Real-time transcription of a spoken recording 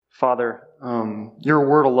Father, your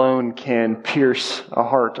word alone can pierce a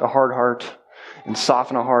hard heart, and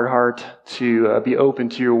soften a hard heart to be open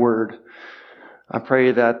to your word. I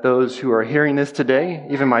pray that those who are hearing this today,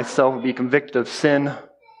 even myself, will be convicted of sin.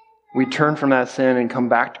 We turn from that sin and come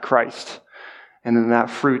back to Christ. And then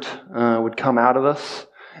that fruit would come out of us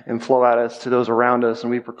and flow out us to those around us.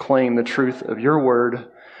 And we proclaim the truth of your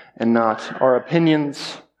word and not our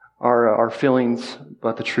opinions, our feelings,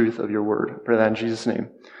 but the truth of your word. I pray that in Jesus' name.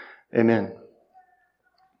 Amen.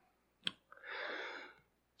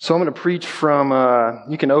 So I'm going to preach from,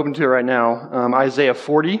 you can open to it right now, Isaiah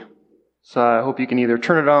 40. So I hope you can either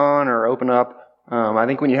turn it on or open up. I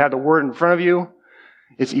think when you have the word in front of you,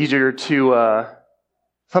 it's easier to,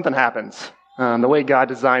 something happens. The way God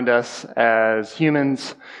designed us as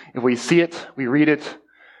humans, if we see it, we read it,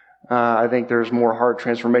 I think there's more heart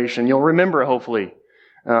transformation. You'll remember, hopefully,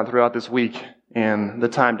 throughout this week and the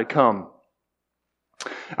time to come.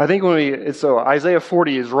 I think Isaiah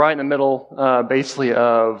 40 is right in the middle, basically,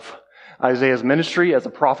 of Isaiah's ministry as a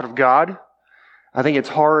prophet of God. I think it's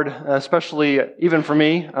hard, especially even for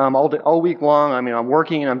me, all week long. I mean, I'm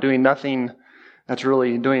working and I'm doing nothing that's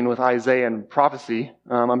really doing with Isaiah and prophecy.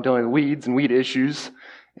 I'm dealing with weeds and weed issues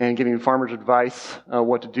and giving farmers advice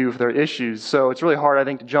what to do for their issues. So it's really hard, I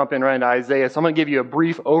think, to jump in right into Isaiah. So I'm going to give you a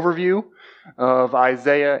brief overview of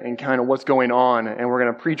Isaiah and kind of what's going on. And we're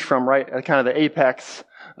going to preach from right at kind of the apex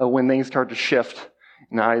of when things start to shift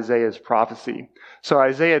in Isaiah's prophecy. So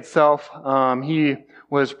Isaiah itself, he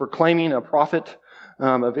was proclaiming a prophet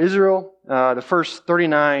of Israel. The first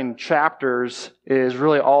 39 chapters is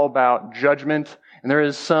really all about judgment, and there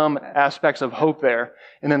is some aspects of hope there.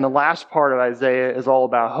 And then the last part of Isaiah is all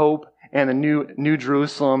about hope and the new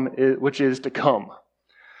Jerusalem, which is to come.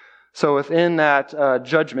 So within that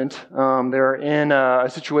judgment, they're in a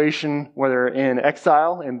situation where they're in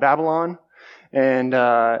exile in Babylon. And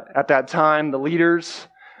at that time, the leaders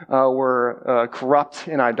were corrupt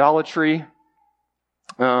in idolatry.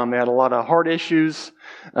 They had a lot of heart issues.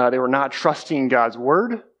 They were not trusting God's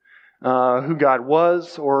word, who God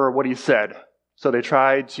was, or what he said. So they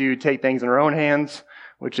tried to take things in their own hands,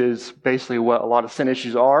 which is basically what a lot of sin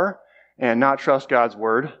issues are, and not trust God's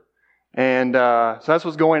word. And so that's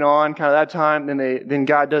what's going on kind of that time. Then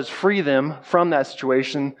God does free them from that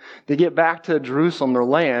situation. They get back to Jerusalem, their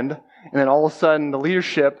land, and then all of a sudden the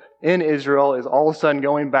leadership in Israel is all of a sudden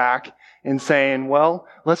going back and saying, well,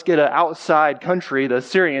 let's get an outside country, the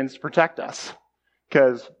Assyrians, to protect us.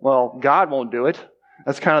 Because, well, God won't do it.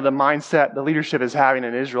 That's kind of the mindset the leadership is having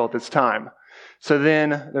in Israel at this time. So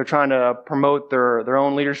then they're trying to promote their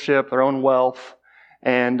own leadership, their own wealth,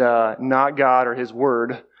 and not God or his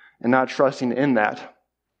word, and not trusting in that.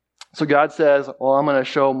 So God says, well, I'm going to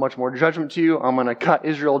show much more judgment to you. I'm going to cut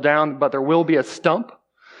Israel down, but there will be a stump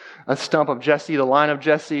of Jesse, the line of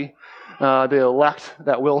Jesse, the elect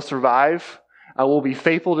that will survive. I will be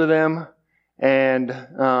faithful to them, and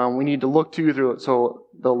we need to look through it. So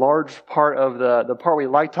the large part of the part we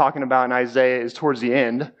like talking about in Isaiah is towards the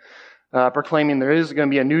end, proclaiming there is going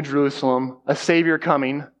to be a new Jerusalem, a Savior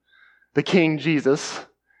coming, the King Jesus,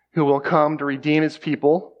 who will come to redeem his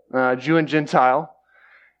people, Jew and Gentile.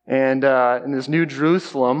 And in this new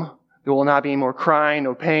Jerusalem, there will not be any more crying,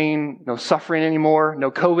 no pain, no suffering anymore, no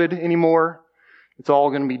COVID anymore. It's all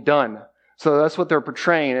going to be done. So that's what they're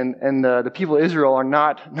portraying. And the people of Israel are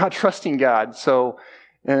not trusting God. So,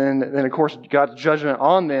 and then of course God's judgment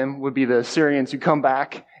on them would be the Assyrians who come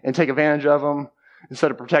back and take advantage of them. Instead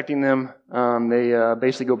of protecting them, they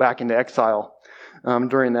basically go back into exile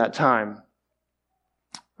during that time.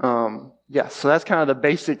 So that's kind of the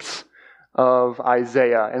basics of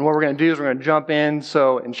Isaiah. And what we're going to do is we're going to jump in.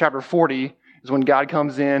 So in chapter 40 is when God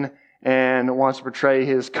comes in and wants to portray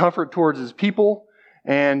his comfort towards his people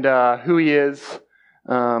and who he is,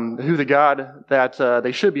 who the God that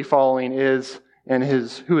they should be following is, and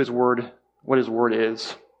what his word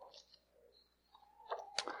is.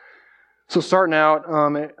 So starting out,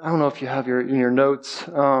 I don't know if you have in your notes.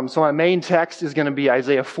 So my main text is going to be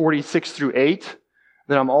Isaiah 46 through 8.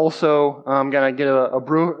 Then I'm also going to get a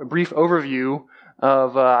brief overview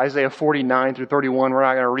of Isaiah 49 through 31. We're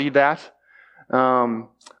not going to read that, but I'm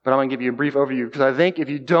going to give you a brief overview because I think if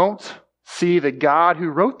you don't see the God who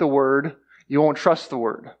wrote the word, you won't trust the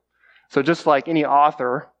word. So just like any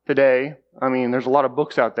author today, I mean, there's a lot of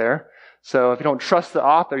books out there. So if you don't trust the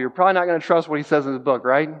author, you're probably not going to trust what he says in his book,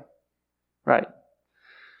 right? Right.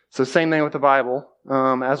 So same thing with the Bible.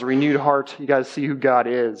 As a renewed heart, you got to see who God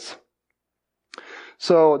is.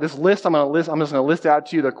 So this list, I'm just going to list out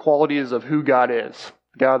to you the qualities of who God is,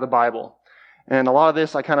 the God of the Bible. And a lot of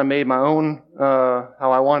this I kind of made my own, how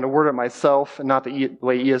I wanted to word it myself, and not the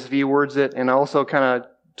way ESV words it. And I also kind of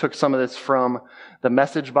took some of this from the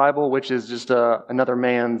Message Bible, which is just another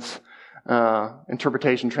man's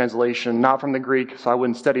interpretation, translation, not from the Greek, so I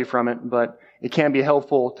wouldn't study from it, but it can be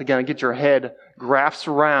helpful to kind of get your head grasped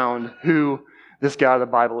around who this God of the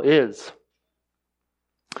Bible is.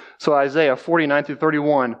 So Isaiah 49 through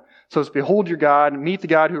 31 says, "Behold your God, meet the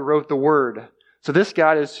God who wrote the word." So this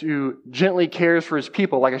God is who gently cares for his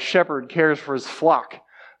people like a shepherd cares for his flock.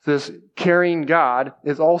 This caring God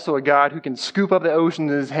is also a God who can scoop up the ocean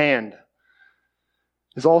in his hand.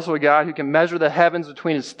 Is also a God who can measure the heavens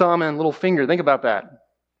between his thumb and little finger. Think about that.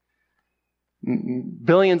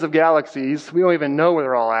 Billions of galaxies. We don't even know where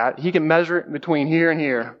they're all at. He can measure it between here and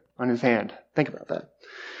here on his hand. Think about that.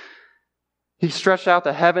 He stretched out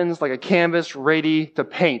the heavens like a canvas ready to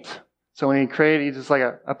paint. So when he created, he's just like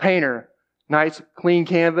a painter. Nice, clean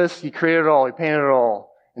canvas. He created it all. He painted it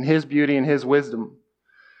all in his beauty and his wisdom.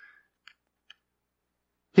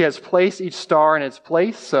 He has placed each star in its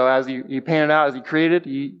place. So as he painted out, as he created,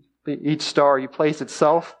 each star, he placed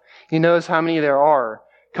itself. He knows how many there are,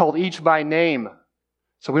 called each by name.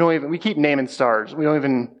 So we keep naming stars. We don't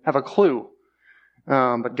even have a clue.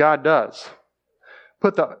 But God does.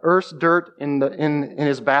 Put the earth's dirt in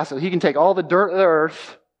his basket. He can take all the dirt of the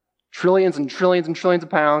earth, trillions and trillions and trillions of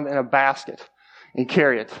pounds, in a basket and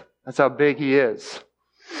carry it. That's how big he is.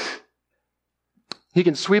 He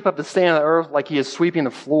can sweep up the sand of the earth like he is sweeping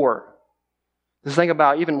the floor. Just think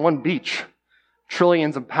about even one beach.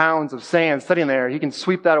 Trillions of pounds of sand sitting there. He can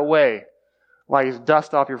sweep that away like it's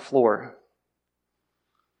dust off your floor.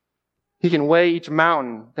 He can weigh each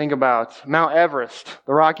mountain. Think about Mount Everest,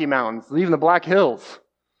 the Rocky Mountains, even the Black Hills.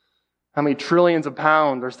 How many trillions of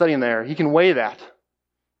pounds are sitting there? He can weigh that.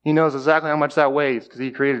 He knows exactly how much that weighs because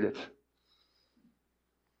he created it.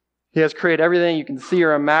 He has created everything you can see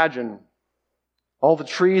or imagine. All the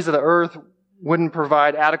trees of the earth wouldn't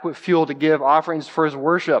provide adequate fuel to give offerings for his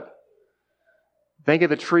worship. Think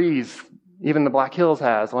of the trees even the Black Hills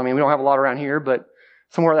has. Well, I mean, we don't have a lot around here, but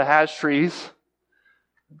somewhere that has trees,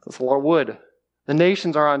 that's a lot of wood. The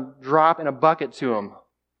nations are on drop in a bucket to him.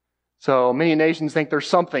 So many nations think they're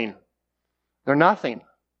something. They're nothing.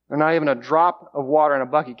 They're not even a drop of water in a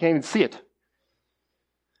bucket. You can't even see it.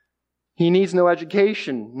 He needs no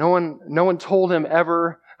education. No one told him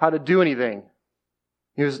ever how to do anything.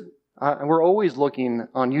 We're always looking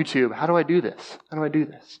on YouTube. How do I do this? How do I do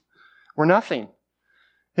this? We're nothing.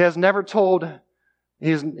 He has never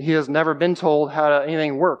been told how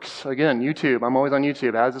anything works. Again, YouTube. I'm always on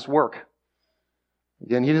YouTube. How does this work?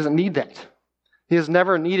 Again, he doesn't need that. He has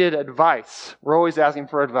never needed advice. We're always asking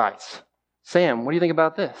for advice. Sam, what do you think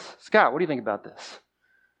about this? Scott, what do you think about this?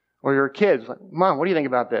 Or your kids, like, Mom, what do you think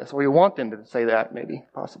about this? Or you want them to say that, maybe,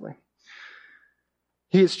 possibly.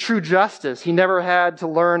 He is true justice. He never had to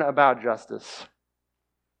learn about justice.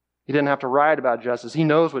 He didn't have to write about justice. He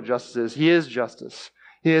knows what justice is. He is justice.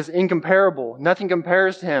 He is incomparable. Nothing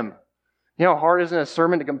compares to him. You know how hard it is in a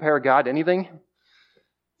sermon to compare God to anything?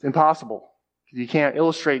 It's impossible. You can't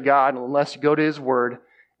illustrate God unless you go to his word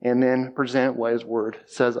and then present what his word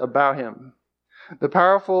says about him. The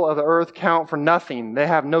powerful of the earth count for nothing. They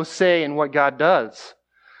have no say in what God does.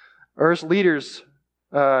 Earth's leaders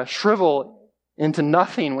shrivel into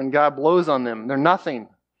nothing when God blows on them. They're nothing.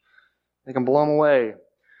 They can blow them away.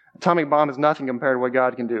 Atomic bomb is nothing compared to what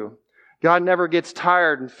God can do. God never gets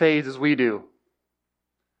tired and fades as we do.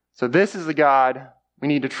 So this is the God we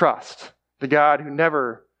need to trust. The God who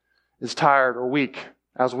never is tired or weak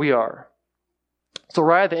as we are. So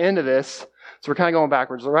right at the end of this, so we're kind of going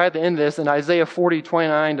backwards. So right at the end of this, in Isaiah 40,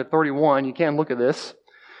 29 to 31, you can look at this.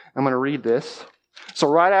 I'm going to read this. So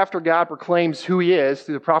right after God proclaims who he is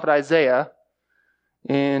through the prophet Isaiah,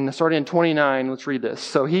 and starting in 29, let's read this.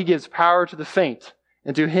 So he gives power to the faint,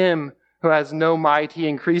 and to him who has no might he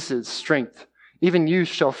increases strength. Even youth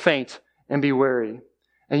shall faint and be weary,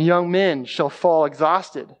 and young men shall fall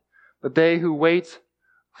exhausted. But they who wait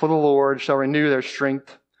for the Lord shall renew their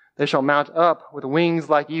strength. They shall mount up with wings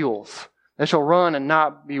like eagles. They shall run and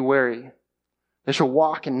not be weary. They shall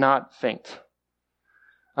walk and not faint.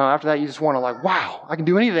 After that, you just want to wow, I can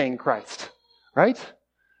do anything in Christ. Right?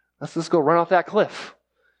 Let's just go run off that cliff.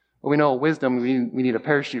 But we know wisdom, we need a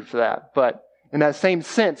parachute for that. But in that same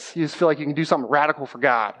sense, you just feel like you can do something radical for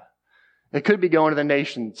God. It could be going to the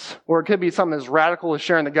nations. Or it could be something as radical as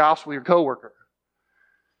sharing the gospel with your coworker.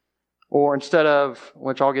 Or instead of,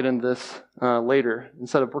 which I'll get into this later,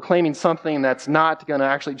 instead of proclaiming something that's not going to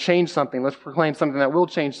actually change something, let's proclaim something that will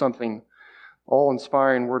change something.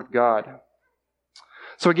 All-inspiring Word of God.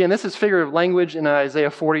 So again, this is figurative language in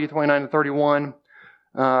Isaiah 40, 29 to 31.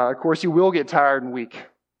 Of course, you will get tired and weak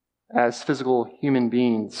as physical human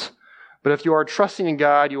beings. But if you are trusting in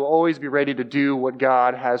God, you will always be ready to do what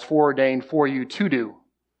God has foreordained for you to do.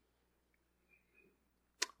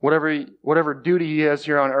 Whatever duty He has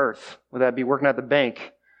here on earth, whether that be working at the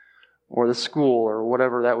bank or the school or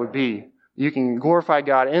whatever that would be, you can glorify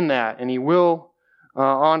God in that, and He will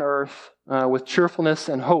on earth with cheerfulness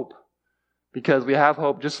and hope, because we have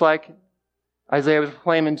hope. Just like Isaiah was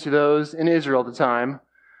proclaiming to those in Israel at the time,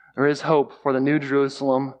 there is hope for the New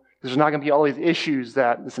Jerusalem. There's not going to be all these issues,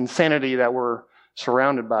 this insanity that we're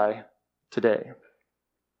surrounded by today.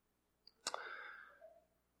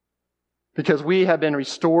 Because we have been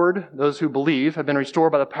restored, those who believe have been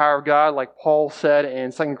restored by the power of God, like Paul said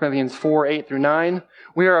in 2 Corinthians 4, 8 through 9.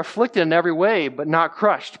 We are afflicted in every way, but not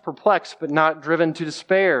crushed, perplexed, but not driven to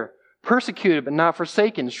despair, persecuted, but not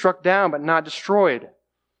forsaken, struck down, but not destroyed.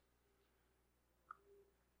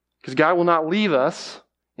 Because God will not leave us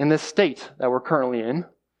in this state that we're currently in.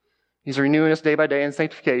 He's renewing us day by day in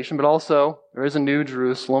sanctification, but also there is a new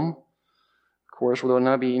Jerusalem, of course, where there will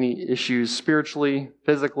not be any issues spiritually,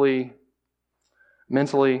 physically,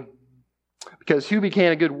 mentally. Because he who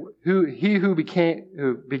began a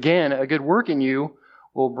good work in you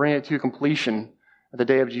will bring it to completion at the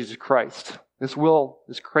day of Jesus Christ. This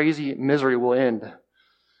crazy misery will end.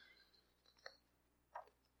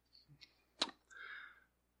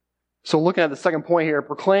 So looking at the second point here,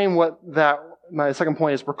 my second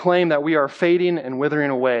point is proclaim that we are fading and withering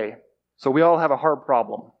away. So we all have a heart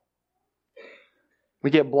problem. We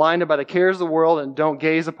get blinded by the cares of the world and don't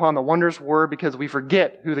gaze upon the wondrous word because we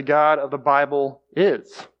forget who the God of the Bible is.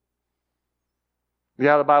 The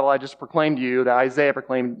God of the Bible I just proclaimed to you, that Isaiah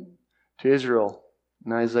proclaimed to Israel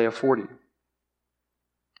in Isaiah 40.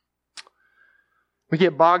 We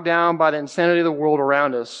get bogged down by the insanity of the world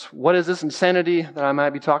around us. What is this insanity that I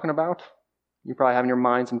might be talking about? You probably have in your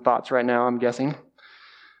minds some thoughts right now, I'm guessing.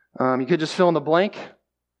 You could just fill in the blank.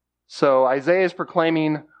 So Isaiah is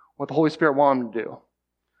proclaiming what the Holy Spirit wanted him to do.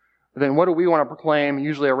 But then what do we want to proclaim,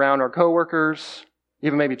 usually around our coworkers,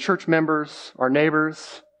 even maybe church members, our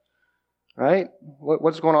neighbors, right?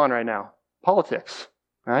 What's going on right now? Politics,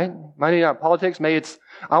 right? Maybe not politics, maybe it's,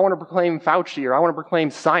 I want to proclaim Fauci, or I want to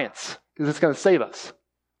proclaim science, because it's going to save us,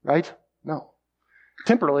 right? No.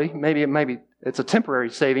 Temporarily, maybe it's a temporary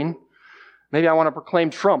saving. Maybe I want to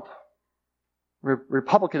proclaim Trump,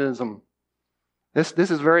 Republicanism. This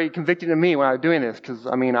is very convicting to me when I'm doing this, because,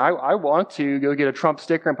 I want to go get a Trump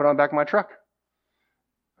sticker and put it on the back of my truck.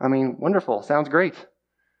 Wonderful. Sounds great.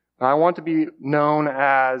 But I want to be known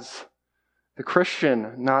as the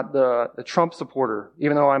Christian, not the Trump supporter,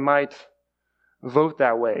 even though I might vote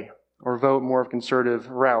that way or vote more of a conservative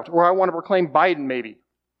route. Or I want to proclaim Biden, maybe.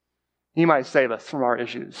 He might save us from our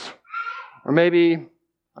issues. Or maybe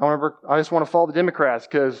I just want to follow the Democrats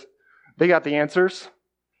because they got the answers.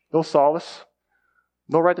 They'll solve us.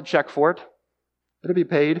 They'll write the check for it. It'll be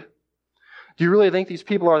paid. Do you really think these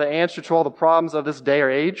people are the answer to all the problems of this day or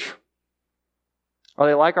age? Are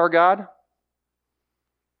they like our God?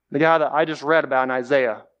 The God that I just read about in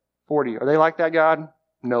Isaiah 40. Are they like that God?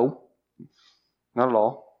 No. Not at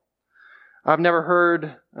all. I've never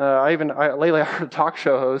heard, lately I heard a talk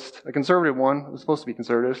show host, a conservative one, it was supposed to be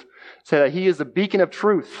conservative, say that he is the beacon of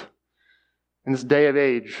truth in this day of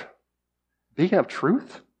age. Beacon of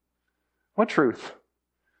truth? What truth?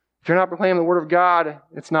 If you're not proclaiming the Word of God,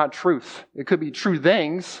 it's not truth. It could be true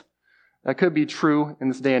things that could be true in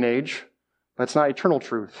this day and age, but it's not eternal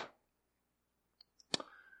truth.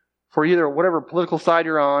 For either whatever political side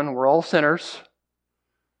you're on, we're all sinners.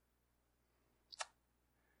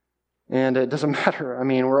 And it doesn't matter.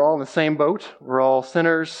 We're all in the same boat. We're all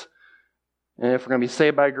sinners. And if we're going to be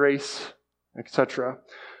saved by grace, etc.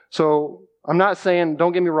 So I'm not saying,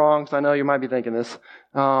 don't get me wrong, because I know you might be thinking this.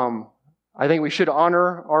 I think we should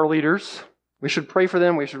honor our leaders. We should pray for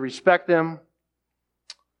them. We should respect them.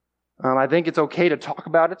 I think it's okay to talk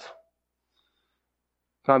about it.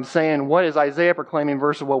 So I'm saying, what is Isaiah proclaiming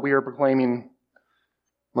versus what we are proclaiming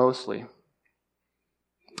mostly?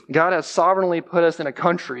 God has sovereignly put us in a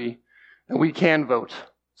country that we can vote.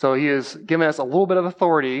 So He has given us a little bit of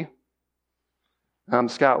authority.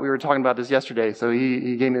 Scott, we were talking about this yesterday, so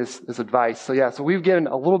he gave me this advice. So we've given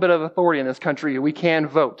a little bit of authority in this country. We can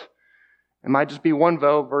vote. It might just be one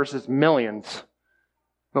vote versus millions.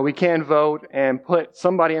 But we can vote and put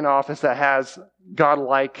somebody in office that has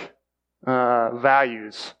God-like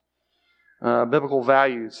values, biblical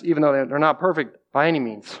values, even though they're not perfect by any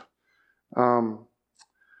means.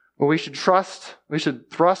 But we should thrust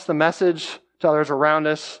the message to others around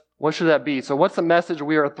us. What should that be? So what's the message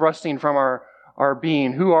we are thrusting from our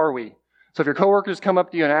being? Who are we? So if your coworkers come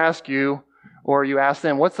up to you and ask you, or you ask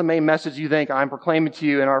them, what's the main message you think I'm proclaiming to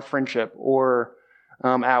you in our friendship or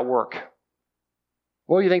at work?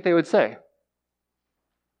 what do you think they would say?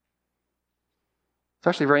 It's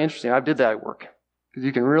actually very interesting. I did that at work, because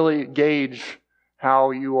you can really gauge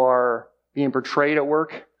how you are being portrayed at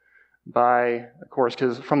work by, of course,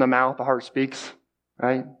 because from the mouth the heart speaks,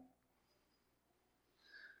 right?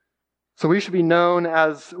 So we should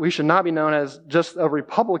not be known as just a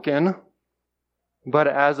Republican, but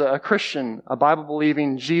as a Christian, a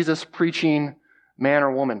Bible-believing, Jesus-preaching man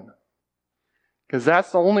or woman. Because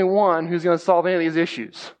that's the only one who's going to solve any of these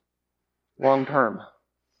issues long term.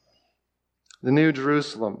 The New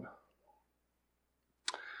Jerusalem.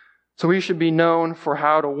 So we should be known for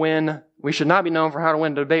how to win. We should not be known for how to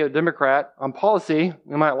win a debate with a Democrat on policy.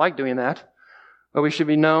 We might like doing that. But we should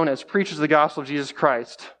be known as preachers of the gospel of Jesus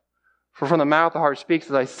Christ. For from the mouth the heart speaks,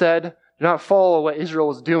 as I said. Do not follow what Israel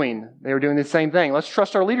was doing. They were doing the same thing. Let's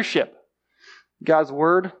trust our leadership. God's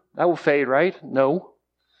word, that will fade, right? No.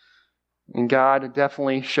 And God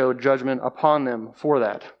definitely showed judgment upon them for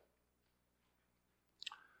that.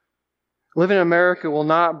 Living in America will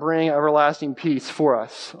not bring everlasting peace for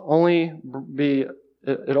us. Only being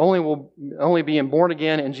born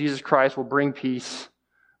again in Jesus Christ will bring peace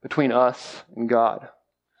between us and God.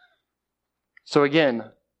 So again,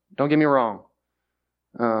 don't get me wrong.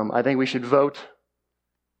 I think we should vote.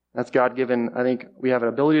 That's God-given. I think we have an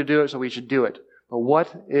ability to do it, so we should do it. But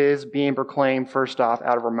what is being proclaimed first off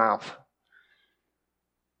out of our mouth?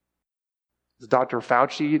 Is Dr.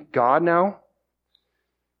 Fauci God now?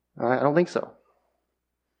 I don't think so.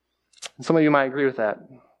 And some of you might agree with that.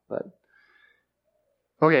 But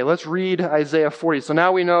okay, let's read Isaiah 40. So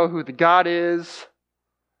now we know who the God is,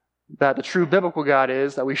 that the true biblical God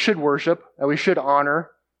is, that we should worship, that we should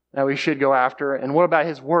honor, that we should go after. And what about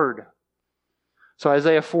His Word? So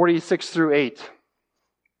Isaiah 46 through 8.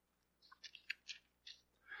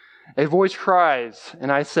 A voice cries,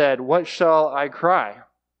 and I said, what shall I cry?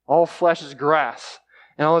 All flesh is grass,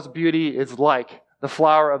 and all its beauty is like the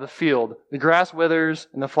flower of the field. The grass withers,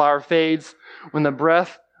 and the flower fades. When the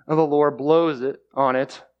breath of the Lord blows on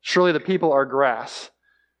it, surely the people are grass.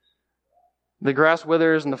 The grass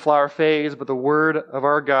withers and the flower fades, but the word of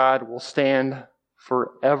our God will stand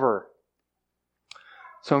forever.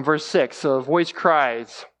 So in verse 6, so a voice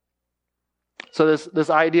cries. So this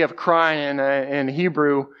idea of crying in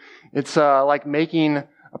Hebrew, it's like making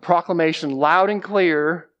a proclamation loud and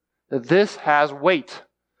clear that this has weight.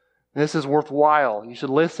 This is worthwhile. You should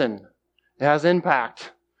listen. It has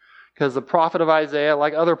impact. Because the prophet of Isaiah,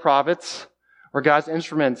 like other prophets, were God's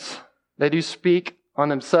instruments. They do speak on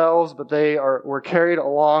themselves, but were carried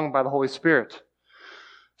along by the Holy Spirit.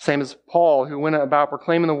 Same as Paul, who went about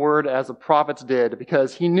proclaiming the word as the prophets did,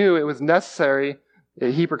 because he knew it was necessary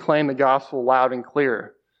that he proclaim the gospel loud and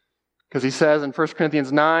clear. Because he says in 1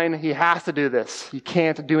 Corinthians 9, he has to do this. He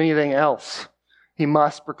can't do anything else. He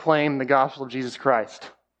must proclaim the gospel of Jesus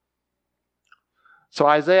Christ. So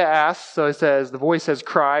Isaiah asks, so it says, the voice says,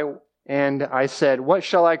 cry, and I said, what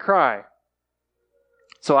shall I cry?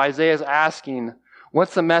 So Isaiah is asking,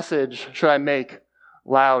 what's the message should I make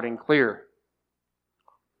loud and clear?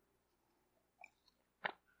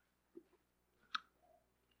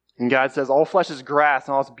 And God says, all flesh is grass,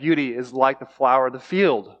 and all its beauty is like the flower of the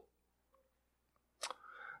field.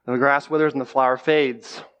 The grass withers and the flower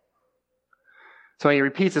fades. So he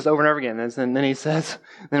repeats this over and over again. And then he says,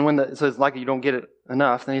 so it's like you don't get it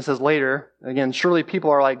enough. Then he says later, again, surely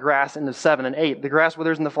people are like grass into 7 and 8. The grass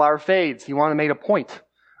withers and the flower fades. He wanted to make a point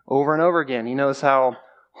over and over again. He knows how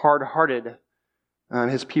hard-hearted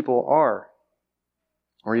his people are,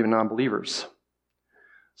 or even non-believers.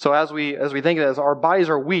 So as we think of this, our bodies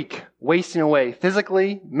are weak, wasting away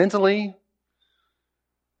physically, mentally.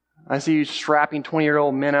 I see you strapping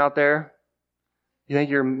 20-year-old men out there. You think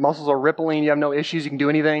your muscles are rippling, you have no issues, you can do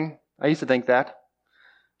anything. I used to think that.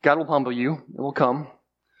 God will humble you. It will come.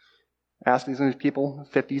 Ask these people,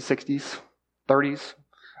 50s, 60s, 30s.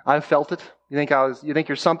 I've felt it. You think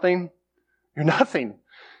you're something? You're nothing.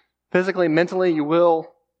 Physically, mentally, you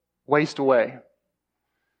will waste away.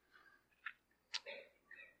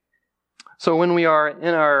 So when we are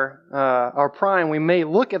in our prime, we may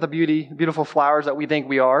look at the beautiful flowers that we think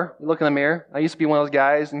we are. You look in the mirror. I used to be one of those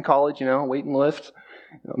guys in college, weight and lift.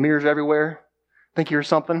 Mirrors everywhere. Think you're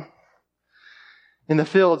something. In the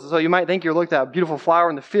fields, so you might think you're looking at a beautiful flower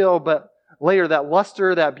in the field, but later that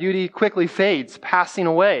luster, that beauty quickly fades, passing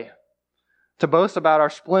away. To boast about our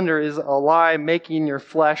splendor is a lie, making your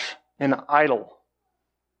flesh an idol.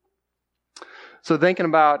 So thinking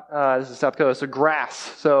about, this is South Dakota, so grass.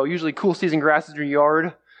 So usually cool season grasses in your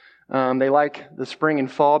yard. They like the spring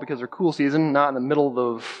and fall because they're cool season, not in the middle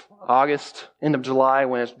of August, end of July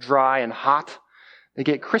when it's dry and hot. They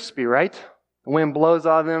get crispy, right? The wind blows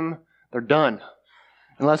on them, they're done.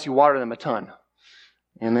 unless you water them a ton.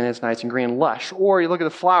 And then it's nice and green and lush. Or you look at the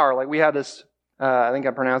flower, like we have this, I think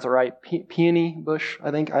I pronounced it right, peony bush,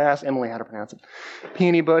 I think. I asked Emily how to pronounce it.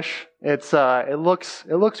 Peony bush. It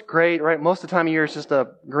looks great, right? Most of the time of year it's just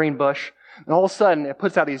a green bush. And all of a sudden it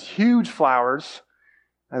puts out these huge flowers,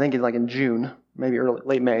 I think it's like in June, maybe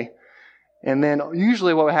late May. And then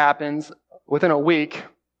usually what happens, within a week,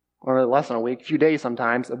 or less than a week, a few days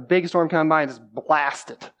sometimes, a big storm comes by and just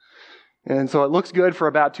blasts it. And so it looks good for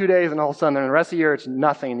about 2 days, and all of a sudden, then the rest of the year, it's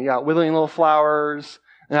nothing. You got withering little flowers,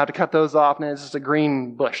 and you have to cut those off, and it's just a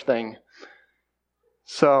green bush thing.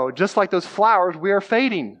 So just like those flowers, we are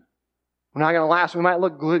fading. We're not going to last. We might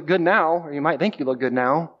look good now, or you might think you look good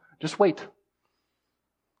now. Just wait.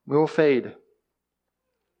 We will fade.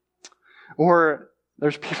 Or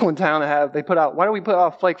there's people in town that why do we put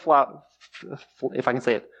out fake flowers? If I can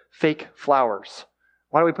say it, fake flowers.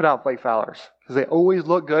 Why do we put out fake flowers? Because they always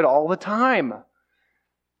look good all the time.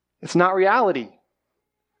 It's not reality.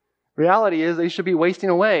 Reality is they should be wasting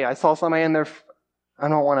away. I saw somebody in their, I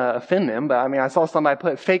don't want to offend them, but I saw somebody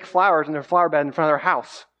put fake flowers in their flower bed in front of their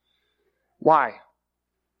house. Why?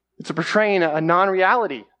 It's portraying a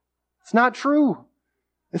non-reality. It's not true.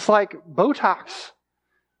 It's like Botox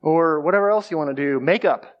or whatever else you want to do.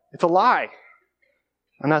 Makeup. It's a lie.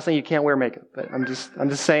 I'm not saying you can't wear makeup, but I'm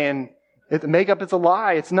just saying makeup is a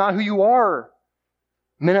lie. It's not who you are.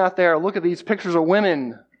 Men out there, look at these pictures of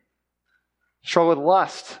women struggle with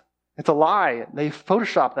lust. It's a lie. They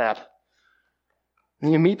Photoshop that.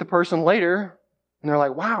 And you meet the person later, and they're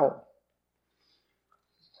like, wow.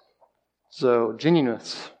 So,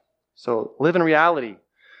 genuineness. So, live in reality.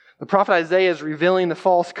 The prophet Isaiah is revealing the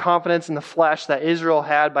false confidence in the flesh that Israel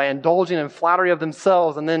had by indulging in flattery of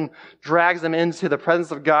themselves and then drags them into the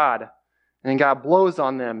presence of God. And God blows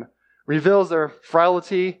on them, reveals their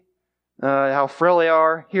frailty, how frail they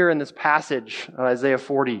are here in this passage of Isaiah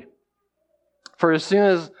 40. For as soon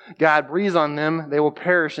as God breathes on them, they will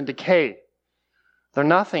perish and decay. They're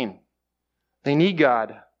nothing. They need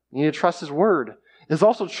God. They need to trust His Word. It's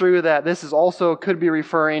also true that this is also could be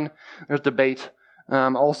referring, there's debate,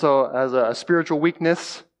 also as a spiritual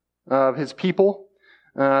weakness of His people.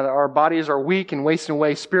 Our bodies are weak and wasting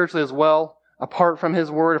away spiritually as well. Apart from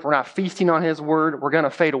His Word, if we're not feasting on His Word, we're going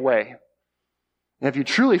to fade away. And if you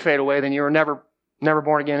truly fade away, then you were never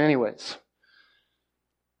born again anyways.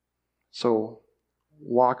 So,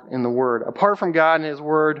 walk in the Word. Apart from God and His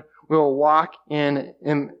Word, we will walk in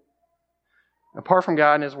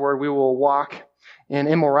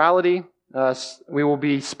immorality. We will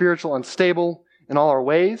be spiritual unstable in all our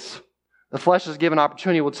ways. The flesh is given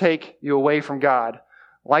opportunity will take you away from God.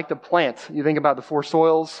 Like the plant, you think about the four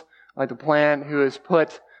soils, like the plant who is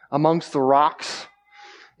put amongst the rocks.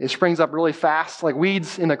 It springs up really fast, like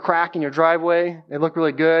weeds in the crack in your driveway. They look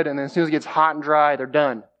really good, and then as soon as it gets hot and dry, they're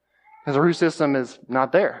done. Because the root system is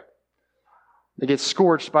not there. They get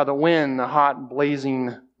scorched by the wind, the hot,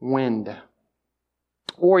 blazing wind.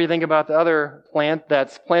 Or you think about the other plant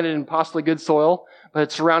that's planted in possibly good soil, but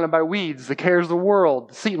it's surrounded by weeds, the cares of the world,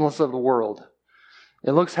 the deceitfulness of the world.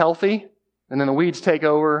 It looks healthy, and then the weeds take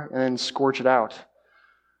over and then scorch it out,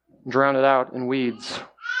 drown it out in weeds.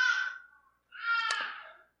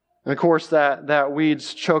 And of course, that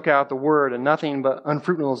weeds choke out the word, and nothing but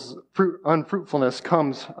unfruitfulness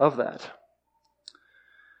comes of that.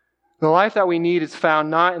 The life that we need is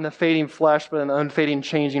found not in the fading flesh, but in the unfading,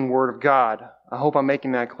 changing Word of God. I hope I'm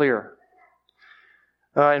making that clear.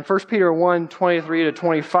 In 1 Peter 1, 23 to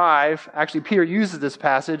 25, actually Peter uses this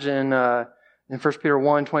passage in 1 Peter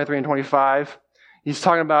 1, 23 and 25. He's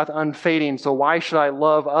talking about the unfading. So why should I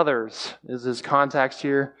love others is his context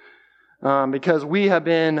here. Because we have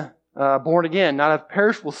been born again, not of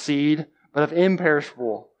perishable seed, but of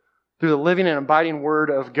imperishable, through the living and abiding Word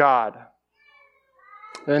of God.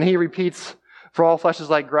 And he repeats, for all flesh is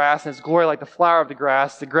like grass, and its glory like the flower of the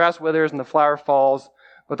grass. The grass withers and the flower falls,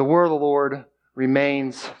 but the word of the Lord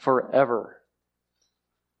remains forever.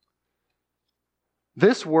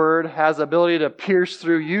 This word has the ability to pierce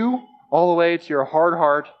through you all the way to your hard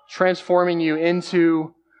heart, transforming you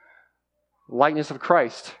into likeness of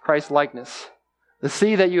Christ, Christ's likeness. The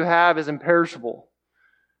seed that you have is imperishable.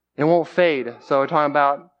 It won't fade. So we're talking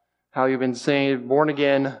about how you've been saved, born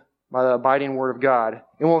again by the abiding Word of God.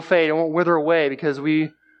 It won't fade. It won't wither away because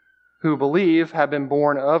we who believe have been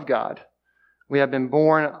born of God. We have been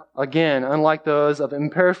born again, unlike those of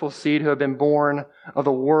imperishable seed who have been born of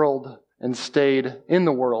the world and stayed in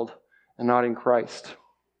the world and not in Christ.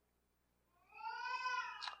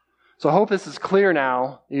 So I hope this is clear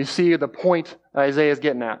now. You see the point Isaiah is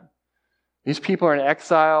getting at. These people are in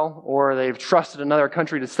exile, or they've trusted another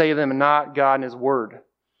country to save them and not God and His Word.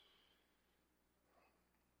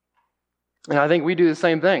 And I think we do the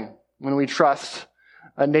same thing when we trust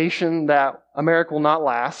a nation that America will not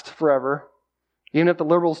last forever. Even if the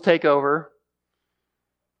liberals take over,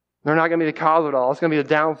 they're not going to be the cause of it all. It's going to be the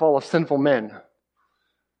downfall of sinful men.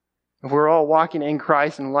 If we're all walking in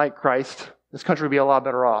Christ and like Christ, this country would be a lot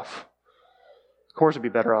better off. Of course it'd be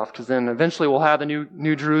better off, because then eventually we'll have the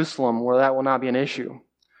new Jerusalem where that will not be an issue.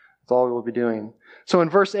 That's all we will be doing. So in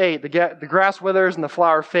verse 8, the grass withers and the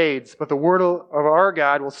flower fades, but the word of our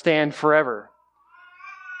God will stand forever.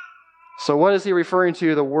 So what is he referring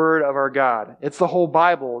to, the word of our God? It's the whole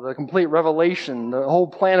Bible, the complete revelation, the whole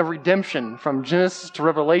plan of redemption from Genesis to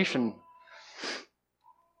Revelation.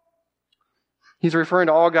 He's referring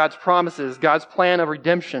to all God's promises, God's plan of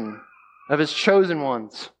redemption, of his chosen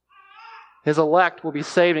ones. His elect will be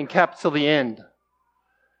saved and kept till the end.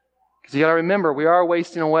 Because you got to remember, we are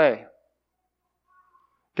wasting away.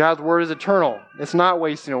 God's word is eternal. It's not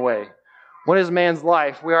wasting away. What is man's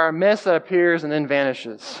life? We are a mist that appears and then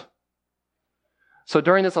vanishes. So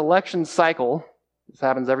during this election cycle, this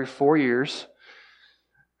happens every 4 years,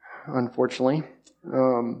 unfortunately,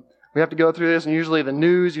 we have to go through this, and usually the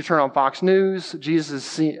news, you turn on Fox News, Trump is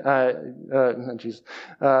seen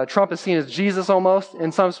as Jesus almost.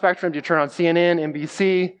 In some spectrums, you turn on CNN,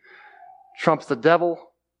 NBC, Trump's the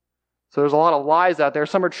devil. So there's a lot of lies out there.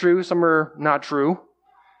 Some are true, some are not true.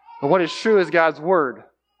 But what is true is God's word.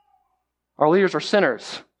 Our leaders are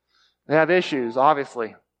sinners. They have issues,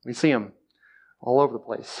 obviously. We see them all over the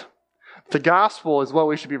place. The gospel is what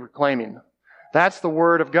we should be proclaiming. That's the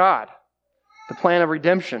word of God, the plan of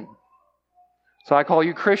redemption. So I call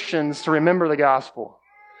you Christians to remember the gospel.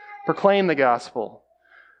 Proclaim the gospel.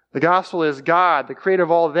 The gospel is God, the creator of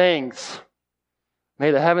all things.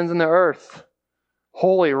 Made the heavens and the earth.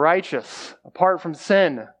 Holy, righteous, apart from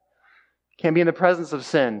sin. Can't be in the presence of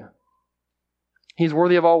sin. He's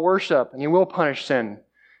worthy of all worship, and he will punish sin.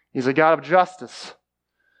 He's a God of justice.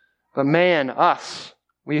 But man, us,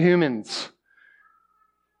 we humans,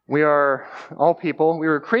 we are all people. We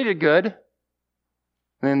were created good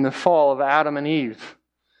in the fall of Adam and Eve.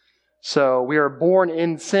 So we are born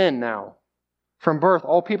in sin now. From birth,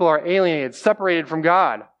 all people are alienated, separated from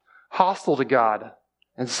God, hostile to God,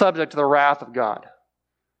 and subject to the wrath of God,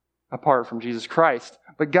 apart from Jesus Christ.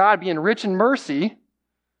 But God, being rich in mercy,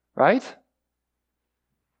 right,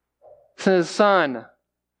 sent his Son to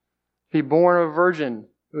be born of a virgin,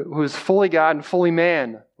 who is fully God and fully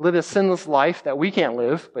man, lived a sinless life that we can't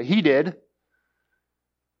live, but he did.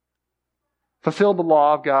 Fulfilled the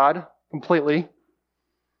law of God completely.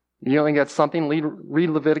 You don't think that's something? Read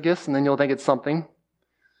Leviticus, and then you'll think it's something.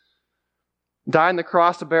 Died on the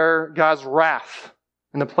cross to bear God's wrath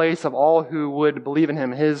in the place of all who would believe in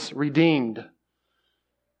him, his redeemed,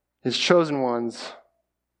 his chosen ones.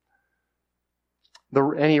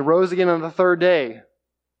 And he rose again on the third day,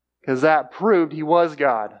 because that proved he was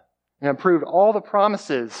God. And it proved all the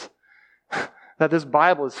promises that this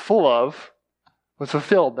Bible is full of was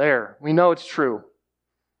fulfilled there. We know it's true.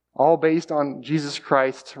 All based on Jesus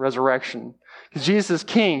Christ's resurrection. Because Jesus is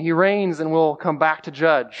king. He reigns and will come back to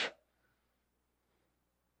judge.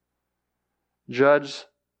 Judge,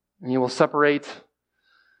 and he will separate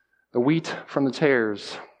the wheat from the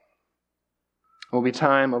tares. It will be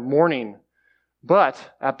time of mourning. But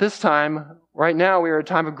at this time, right now, we are at a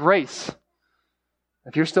time of grace.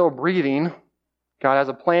 If you're still breathing, God has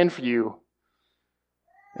a plan for you.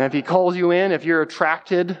 And if he calls you in, if you're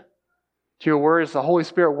attracted to your word, it's the Holy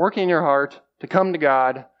Spirit working in your heart to come to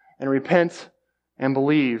God and repent and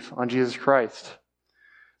believe on Jesus Christ.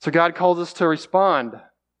 So God calls us to respond.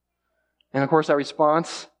 And of course, that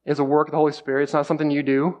response is a work of the Holy Spirit. It's not something you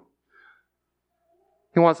do.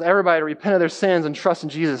 He wants everybody to repent of their sins and trust in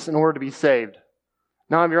Jesus in order to be saved.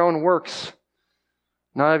 Not of your own works,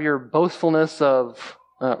 not of your boastfulness of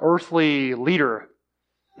earthly leader,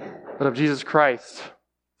 but of Jesus Christ.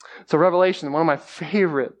 So Revelation, one of my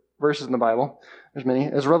favorite verses in the Bible, there's many,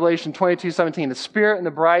 is Revelation 22:17. The Spirit and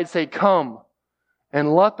the bride say, "Come."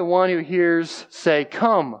 And let the one who hears say,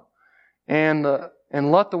 "Come." And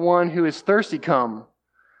let the one who is thirsty come.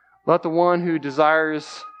 Let the one who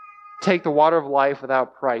desires take the water of life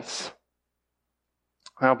without price.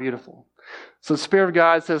 How beautiful. So the Spirit of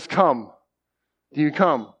God says, "Come." Do you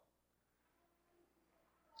come?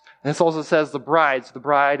 And this also says the bride. So the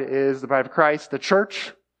bride is the bride of Christ, the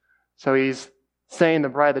church. So he's saying the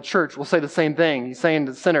bride of the church will say the same thing. He's saying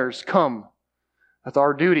to sinners, "Come." That's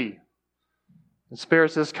our duty. The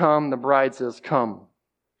Spirit says, "Come." The bride says, "Come."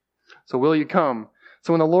 So will you come?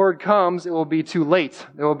 So when the Lord comes, it will be too late.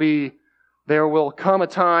 There will come a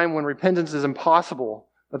time when repentance is impossible,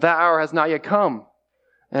 but that hour has not yet come.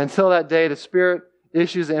 And until that day, the Spirit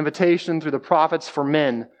issues an invitation through the prophets for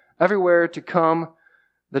men everywhere to come.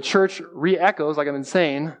 The church re-echoes, like I've been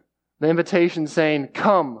saying, the invitation saying,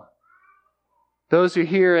 come. Those who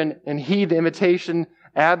hear and heed the invitation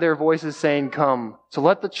add their voices saying, come. So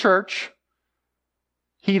let the church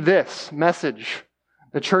heed this message.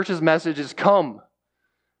 The church's message is come.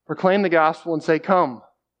 Proclaim the gospel and say, come.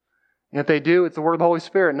 And if they do, it's the word of the Holy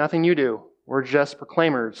Spirit, nothing you do. We're just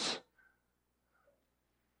proclaimers.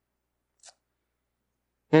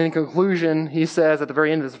 And in conclusion, he says at the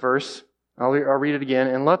very end of this verse, I'll read it again,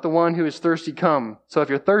 and let the one who is thirsty come. So if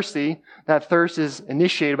you're thirsty, that thirst is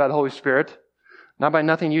initiated by the Holy Spirit, not by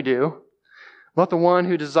nothing you do. Let the one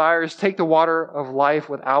who desires take the water of life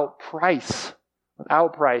without price.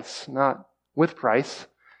 Without price, not with price.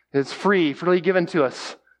 It's free, freely given to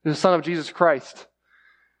us through the Son of Jesus Christ,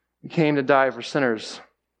 who came to die for sinners.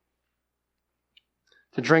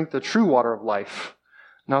 To drink the true water of life,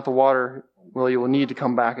 not the water you will need to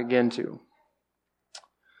come back again to.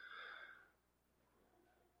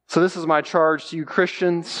 So this is my charge to you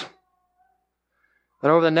Christians,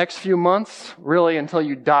 that over the next few months, really until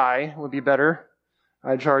you die would be better,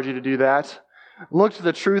 I charge you to do that. Look to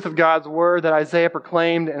the truth of God's word that Isaiah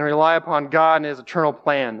proclaimed and rely upon God and His eternal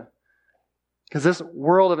plan. Because this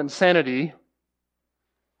world of insanity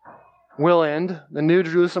will end. The new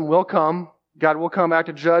Jerusalem will come. God will come back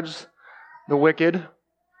to judge the wicked.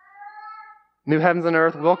 New heavens and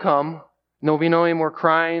earth will come. There will be no more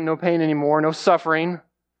crying, no pain anymore, no suffering.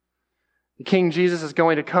 The King Jesus is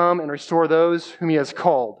going to come and restore those whom He has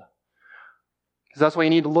called. Because that's why you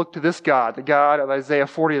need to look to this God, the God of Isaiah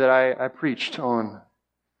 40 that I preached on.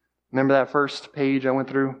 Remember that first page I went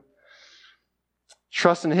through?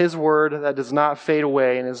 Trust in His word that does not fade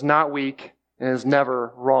away and is not weak and is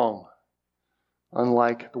never wrong,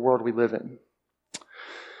 unlike the world we live in.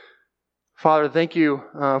 Father, thank you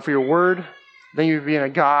for your word. Thank you for being a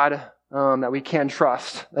God that we can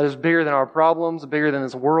trust, that is bigger than our problems, bigger than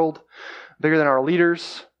this world, bigger than our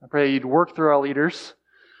leaders. I pray you'd work through our leaders,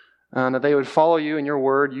 that they would follow you in your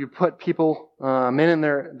word. You put people, men in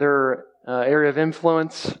their area of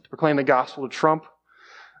influence to proclaim the gospel to Trump,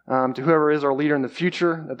 to whoever is our leader in the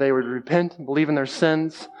future, that they would repent and believe in their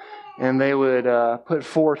sins, and they would put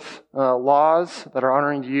forth laws that are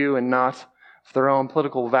honoring to you and not for their own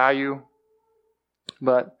political value,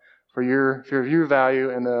 but for your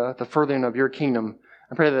value and the furthering of your kingdom.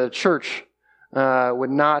 I pray that the church would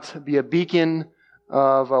not be a beacon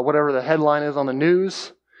of whatever the headline is on the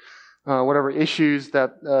news, whatever issues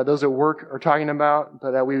that those at work are talking about,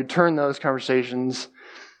 but that we would turn those conversations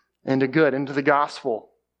into good, into the gospel.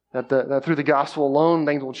 That through the gospel alone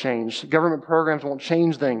things will change. Government programs won't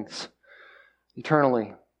change things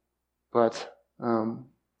eternally, but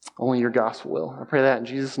only your gospel will. I pray that in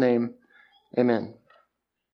Jesus' name, amen.